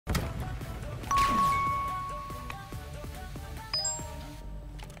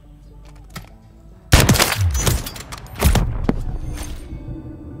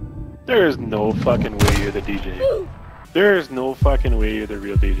There's no fucking way you're the DJ. There's no fucking way you're the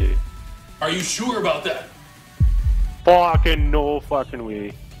real DJ. Are you sure about that? Fucking no fucking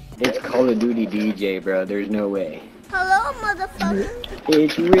way. It's Call of Duty DJ, bro. There's no way. Hello, motherfucker.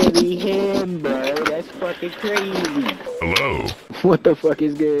 It's really him, bro. That's fucking crazy. Hello. What the fuck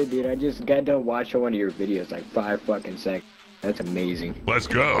is good, dude? I just got done watching one of your videos, like 5 fucking seconds. That's amazing. Let's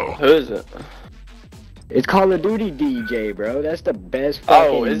go. Who is it? It's Call of Duty DJ, bro. That's the best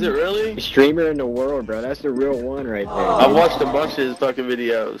fucking Oh, is it really? streamer in the world, bro. That's the real one right there. I've watched a bunch of his fucking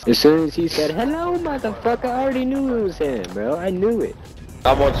videos. As soon as he said, hello, motherfucker, I already knew it was him, bro. I knew it.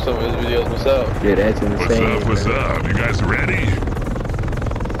 I've watched some of his videos myself. Dude, that's insane. What's up? You guys ready?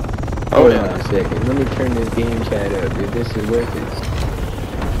 Hold on a second. Let me turn this game chat up, dude. This is worth it.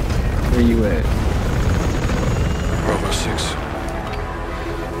 Where you at? Bravo 6.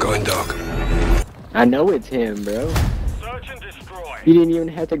 Going dark. I know it's him, bro. Search and destroy. You didn't even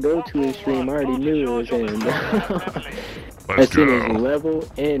have to go to his stream. I already knew it was him, bro. I Let's seen his go. level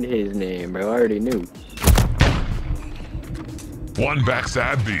and his name, bro. I already knew. One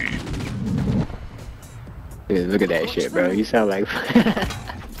backside B. Dude, look at that shit, bro. You sound like...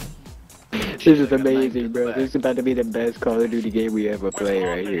 This is amazing, bro. This is about to be the best Call of Duty game we ever play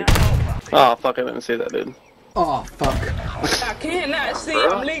right here. Oh, fuck, I didn't see that, dude. Oh, fuck. I cannot see.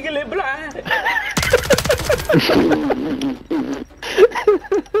 I'm legally blind.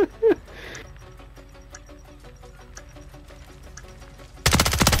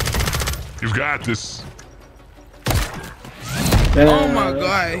 You've got this. Oh my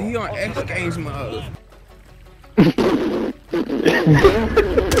god, he on X Games mode.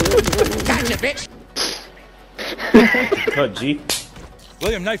 Gotcha, bitch. Cut, G.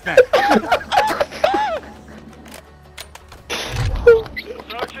 William, knife man.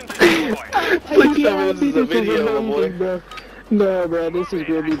 Search and destroy. Please tell me this is a video, boy. Bro. No, bro, this is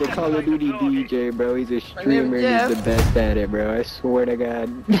gonna be the Call of Duty DJ, bro. He's a streamer, he's the best at it, bro. I swear to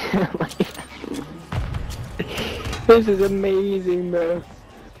God. This is amazing, bro.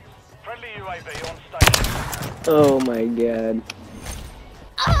 Friendly UAV on station. Oh my God.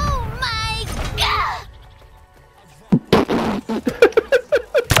 Oh my god!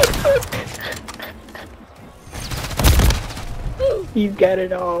 He's got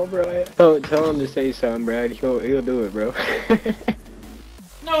it all, bro. Oh, tell him to say something, bro. He'll do it, bro.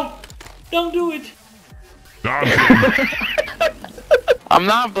 No, don't do it. I'm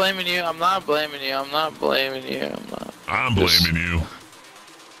not blaming you. I'm not blaming you. I'm not blaming you. I'm blaming you.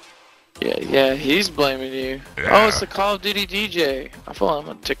 Yeah, he's blaming you. Yeah. Oh, it's the Call of Duty DJ. I follow him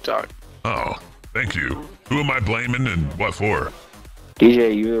on TikTok. Oh, thank you. Who am I blaming and what for?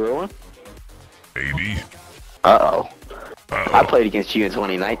 DJ, you the real one? 80. Uh-oh. I Uh-oh. played against you in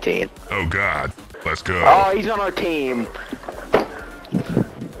 2019. Oh, God. Let's go. Oh, he's on our team.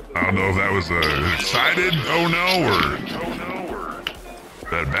 I don't know if that was excited, oh no, or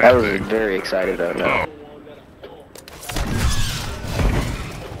that bad That was thing. very excited, though. No.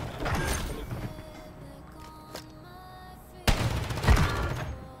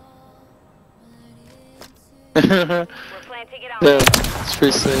 Yeah, it's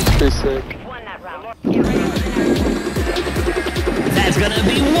pretty sick, it's pretty sick. That's gonna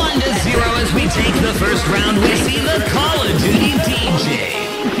be 1-0 as we take the first round. We see the Call of Duty DJ.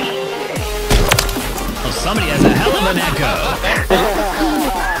 Oh, somebody has a hell of an echo.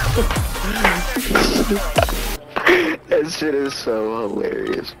 That shit is so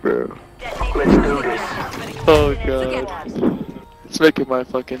hilarious, bro. Let's do this. Oh god. It's making my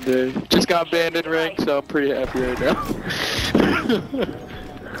fucking day. Just got banned in rank, so I'm pretty happy right now.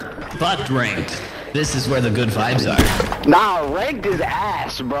 But ranked. This is where the good vibes are. Nah, ranked is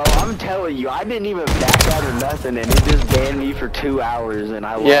ass, bro. I'm telling you, I didn't even back out or nothing, and it just banned me for 2 hours, and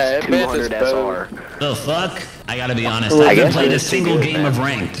I lost 200 SR. The fuck? I gotta be honest, I haven't played a single game of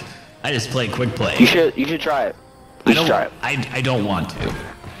ranked. I just play quick play. You should try it. You should try it. I don't want to.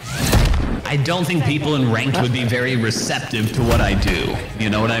 I don't think people in ranked would be very receptive to what I do. You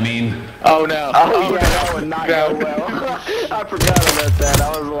know what I mean? Oh no. Oh yeah, that would not go well. I forgot about that.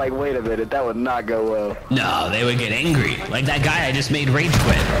 I was like, wait a minute, that would not go well. No, they would get angry. Like that guy I just made rage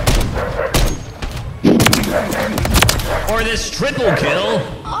quit. Or this triple kill.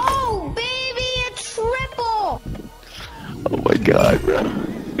 Oh, baby, a triple! Oh my god, bro.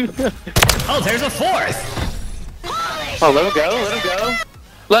 Oh, there's a fourth. Oh, let him go, let him go.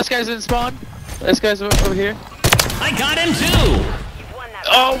 Last guy's in spawn. Last guy's over here. I got him too.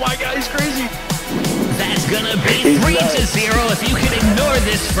 Oh my god, he's crazy. That's gonna be 3-0. If you can ignore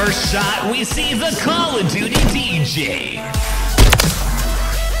this first shot, we see the Call of Duty DJ.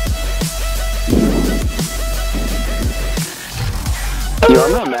 Yo,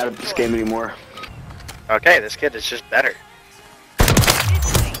 I'm not mad at this game anymore. Okay, this kid is just better.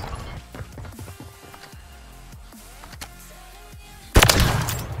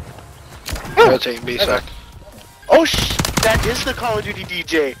 Rotating B sec. Oh that is the Call of Duty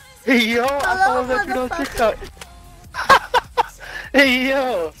DJ. Hey yo, I follow that dude on TikTok. Hey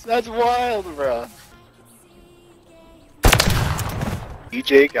yo, that's wild, bro.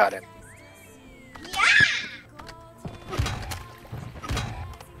 DJ got him.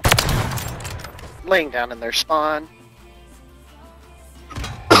 Laying down in their spawn.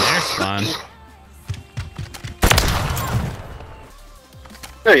 Their spawn.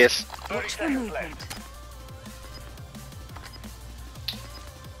 There he is. 30 seconds left.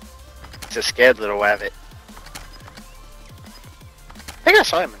 He's a scared little wabbit. I think I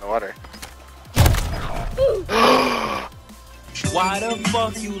saw him in the water. Why the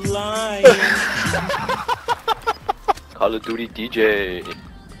fuck you lying? Call of Duty DJ.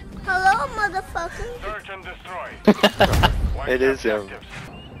 Hello, motherfucker. Search and destroy. It is him.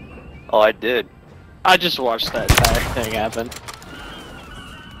 Oh, I did. I just watched that entire thing happen.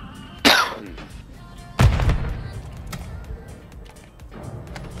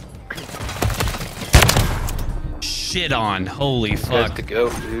 Shit on. Holy This guy's fuck. the go,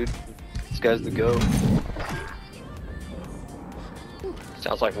 dude. This guy's the go.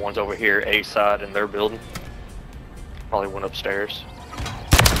 Sounds like one's over here, A side in their building. Probably one upstairs.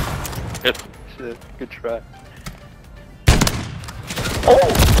 Good. Shit, good try.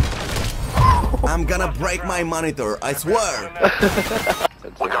 Oh! I'm gonna break my monitor, I swear!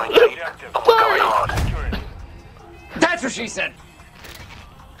 We're going to objective. That's what she said.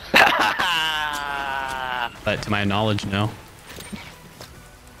 But to my knowledge, no.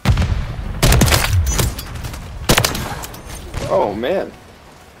 Oh, man.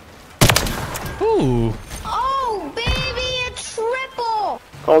 Ooh. Oh, baby, a triple.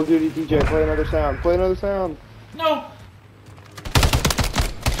 Call of Duty DJ, play another sound. Play another sound. No.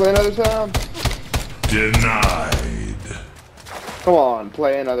 Play another sound. Denied. Come on,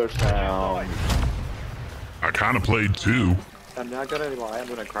 play another sound. I kind of played two. I'm not gonna lie, I'm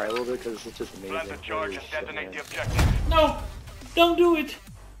gonna cry a little bit because it's just amazing. Plant the charge and Holy shit, detonate man. the objective. No. Don't do it.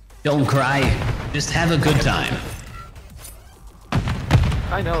 Don't cry. Just have a good time.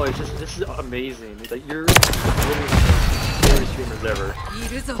 I know, it's just, this is amazing. Like, you're literally one of the favorite streamers ever.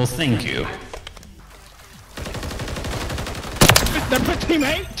 Well, thank you.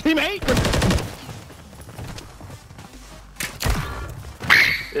 Teammate!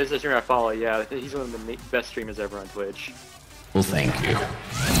 This is a streamer I follow, yeah. He's one of the best streamers ever on Twitch. Well, thank you.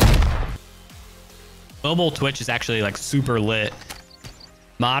 Mobile Twitch is actually like super lit.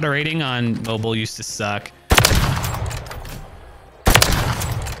 Moderating on mobile used to suck.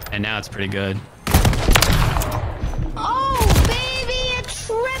 And now it's pretty good. Oh, baby, a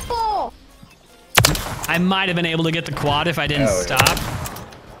triple. I might have been able to get the quad if I didn't stop.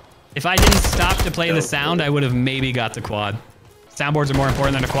 If I didn't stop to play the sound, I would have maybe got the quad. Soundboards are more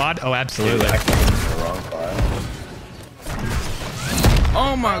important than a quad? Oh, absolutely.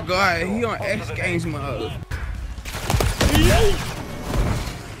 Oh my god, he on X Games mode.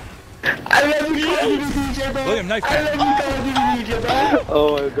 I love you, Call of Duty DJ, bro. William, knife I love you, Call of Duty DJ, bro.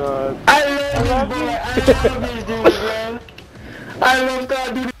 Oh my god. I love you, I love this dude, bro. I love Call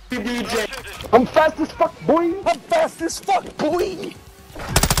of Duty DJ. I'm fast as fuck, boy. I'm fast as fuck, boy.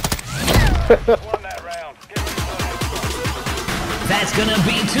 Won that round. That's gonna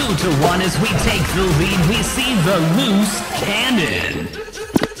be 2-1 as we take the lead. We see the loose cannon.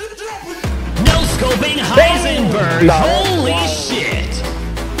 No scoping Heisenberg. Holy shit.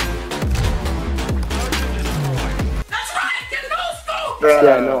 That's right, get no scope!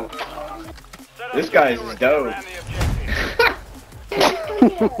 Yeah, I know. This guy's dope.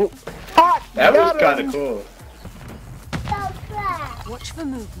 Hot! That was kind of cool. Watch for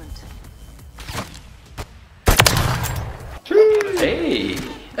movement. Hey,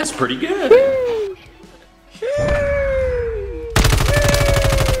 that's pretty good.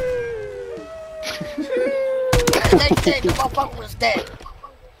 They said the motherfucker was dead.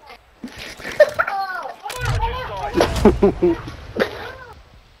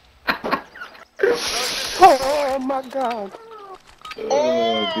 Oh my god.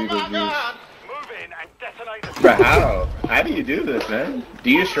 Oh, dude, Move in and detonate the But how? How do you do this, man? Do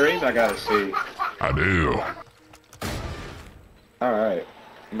you stream? I gotta see. I do. Alright.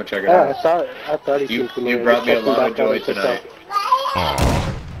 I'm gonna check it out. I thought You brought me a lot of joy tonight.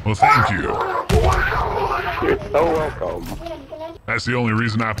 Aw. Well, thank you. You're so welcome. That's the only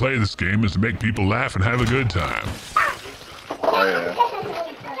reason I play this game, is to make people laugh and have a good time. Oh yeah.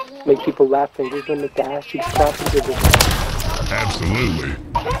 Make people laugh and give them the dash. You stop and give it. Absolutely.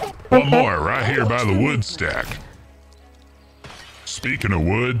 One more, right here by the wood stack. Speaking of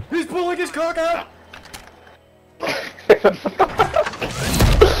wood, He's pulling his cock out!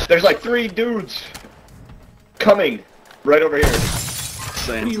 There's like 3 dudes coming right over here.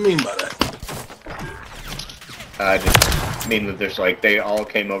 What do you mean by that? I just mean that there's like, they all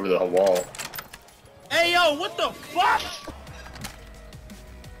came over the wall. Hey yo, what the fuck?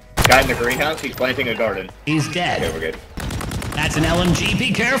 Guy in the greenhouse, he's planting a garden. He's dead. Okay, we're good. That's an LMG,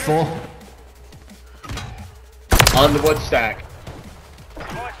 be careful. On the wood stack.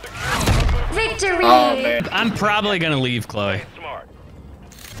 Victory! Oh man. I'm probably gonna leave, Chloe. Smart.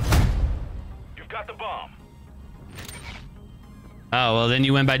 You've got the bomb. Oh, well then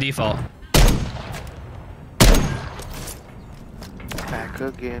you win by default. Back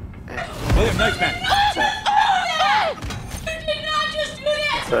again. William, nice man.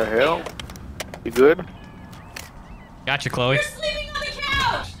 What the hell? You good? Gotcha, Chloe. You're sleeping on the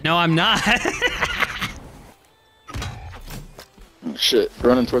couch! No, I'm not. Shit,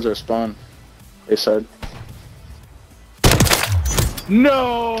 running towards our spawn. They said.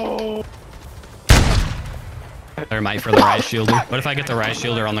 No! There might for the rise shielder. What if I get the rise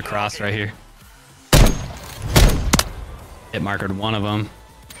shielder on the cross right here? Hit markered one of them.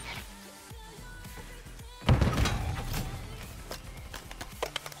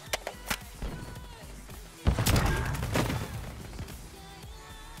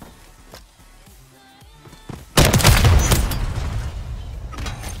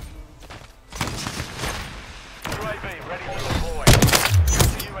 UAV ready to deploy.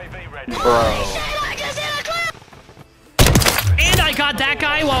 UAV ready. And I got that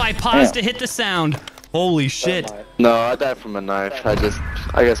guy while I paused to hit the sound. Holy shit. No, I died from a knife. I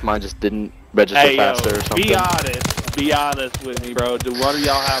guess mine just didn't register faster or something. Be honest. Be honest with me, bro. Do one of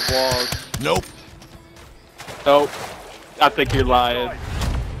y'all have walls? Nope. Nope. I think you're lying.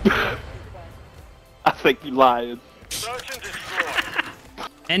 I think you're lying. Search and destroy.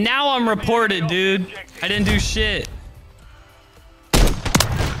 And now I'm reported, dude. I didn't do shit.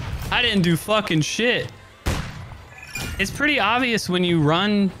 I didn't do fucking shit. It's pretty obvious when you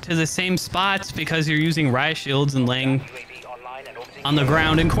run to the same spots because you're using riot shields and laying on the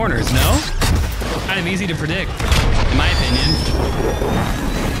ground in corners, no? Kind of easy to predict, in my opinion.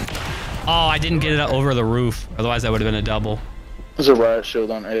 Oh, I didn't get it over the roof. Otherwise, that would have been a double. There's a riot shield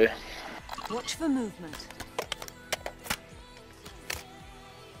on A. Watch for movement.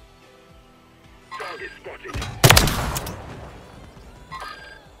 Target spotted.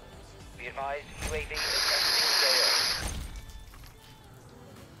 Be advised, UAV is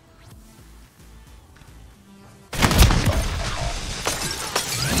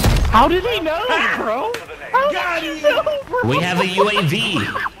How did he know, bro? We have a UAV.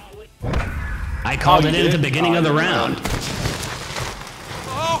 I called it in at the beginning of the round.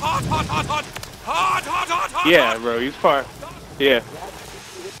 Yeah, bro. He's far. Yeah.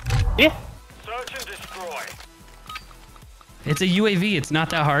 Yeah. Search and destroy. It's a UAV. It's not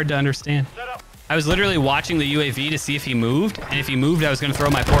that hard to understand. I was literally watching the UAV to see if he moved, and if he moved, I was going to throw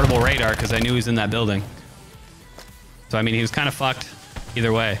my portable radar because I knew he was in that building. So, I mean, he was kind of fucked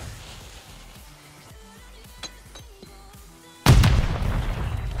either way.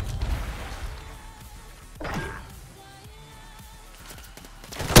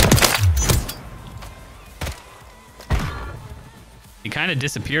 He kind of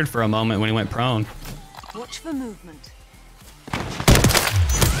disappeared for a moment when he went prone. Watch for movement.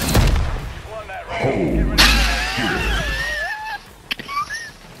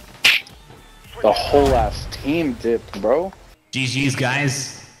 The whole ass team dipped, bro. GG's,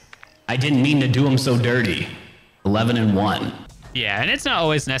 guys. I didn't mean to do him so dirty. 11-1. Yeah, and it's not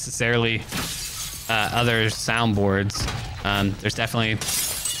always necessarily other soundboards. There's definitely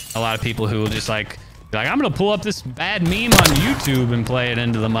a lot of people who will just like, be like, I'm gonna pull up this bad meme on YouTube and play it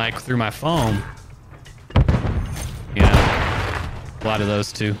into the mic through my phone. You know, a lot of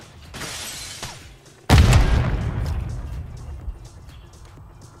those too.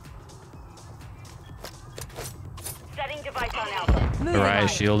 Setting device on Alpha. The riot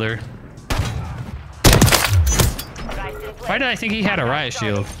shielder. Why did I think he had a riot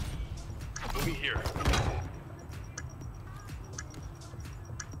shield? Moving here.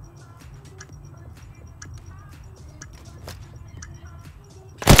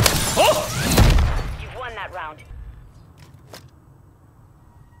 Oh! You've won that round.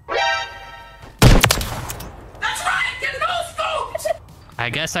 I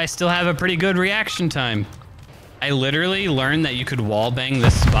guess I still have a pretty good reaction time. I literally learned that you could wall bang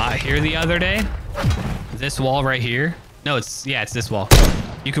this spot here the other day. This wall right here. No, it's this wall.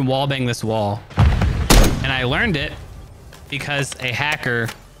 You can wall bang this wall. And I learned it because a hacker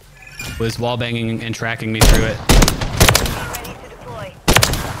was wall banging and tracking me through it. Ready to deploy.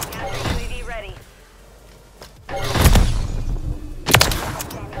 UAV ready.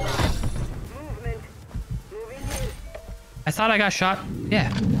 Movement. Moving here. I thought I got shot.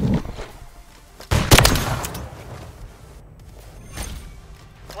 Yeah.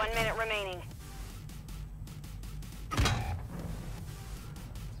 Remaining.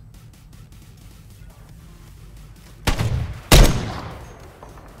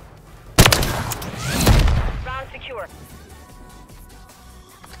 Round secure.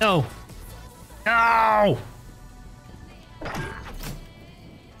 No. No.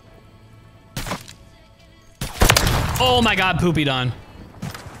 Oh my God, Poopy Don.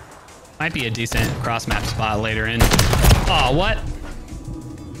 Might be a decent cross map spot later in. Oh, what?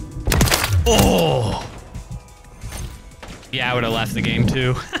 Oh. Yeah, I would have left the game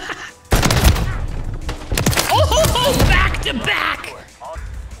too. Oh, back to back.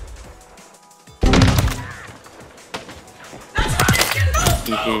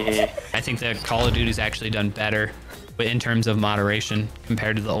 I think that Call of Duty's actually done better in terms of moderation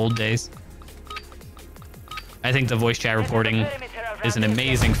compared to the old days. I think the voice chat reporting is an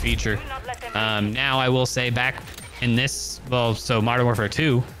amazing feature. Now I will say back in this, well, so Modern Warfare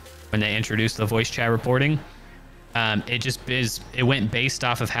 2, when they introduced the voice chat reporting, it went based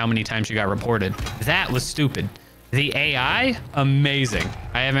off of how many times you got reported. That was stupid. The AI, amazing.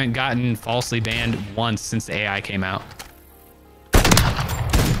 I haven't gotten falsely banned once since the AI came out.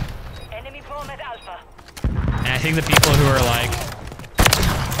 Enemy bomb at Alpha. And I think the people who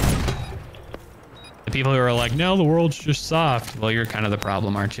are like, no, the world's just soft. Well, you're kind of the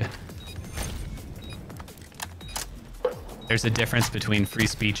problem, aren't you? There's a difference between free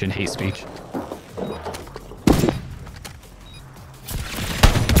speech and hate speech.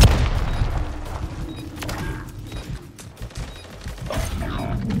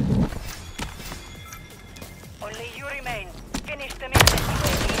 Only you remain. Finish the mission.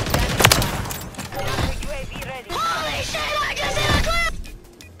 UAV ready. Holy shit, I just hit a clip!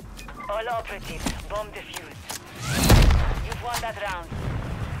 All operatives, bomb defused. You've won that round.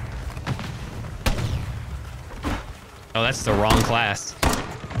 Oh, that's the wrong class.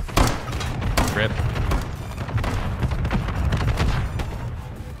 Rip.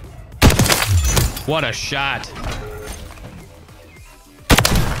 What a shot.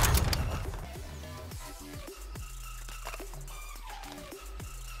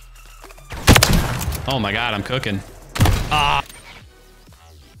 Oh my God, I'm cooking. Ah.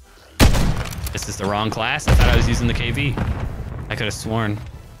 This is the wrong class. I thought I was using the KV. I could have sworn.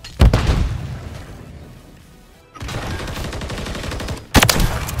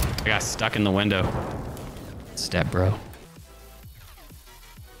 I got stuck in the window. Step, bro.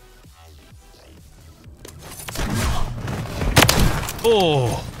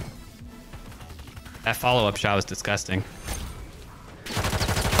 Oh! That follow-up shot was disgusting.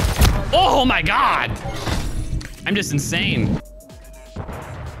 Oh my God! I'm just insane.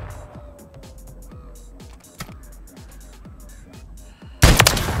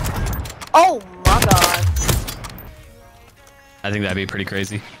 Oh my God. I think that'd be pretty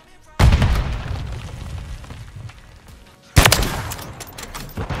crazy.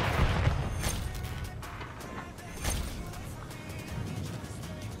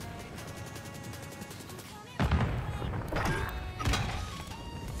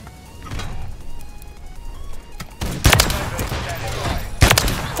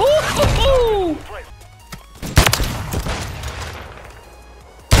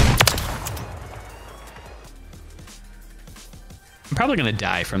 I'm probably gonna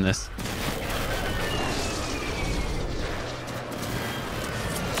die from this.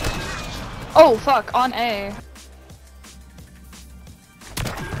 Oh fuck, on A.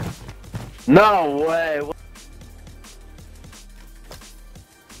 No way.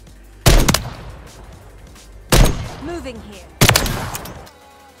 Moving here.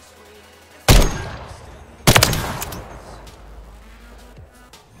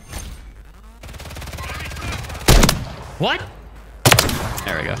 What?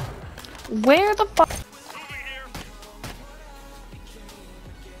 There we go. Where the fuck?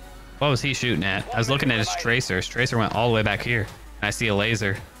 What was he shooting at? I was looking at his tracer. His tracer went all the way back here. I see a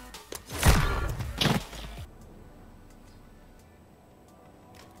laser.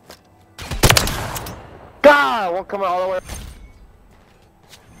 God, won't come all the way.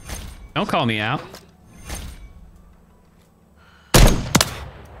 Don't call me out.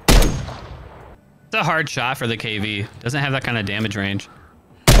 It's a hard shot for the KV. Doesn't have that kind of damage range.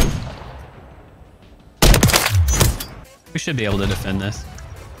 We should be able to defend this.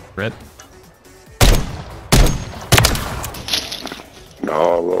 Rip.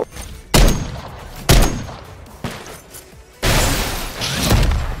 No.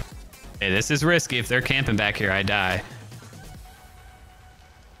 Hey, this is risky. If they're camping back here, I die.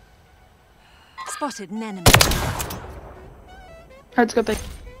 Spotted an enemy. Hard scoping.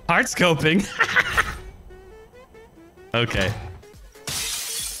 Hard scoping. Okay.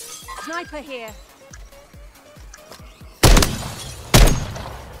 Sniper here.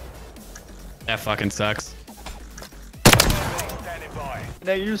 That fucking sucks.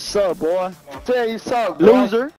 Now you suck, boy. Tell you suck, loser.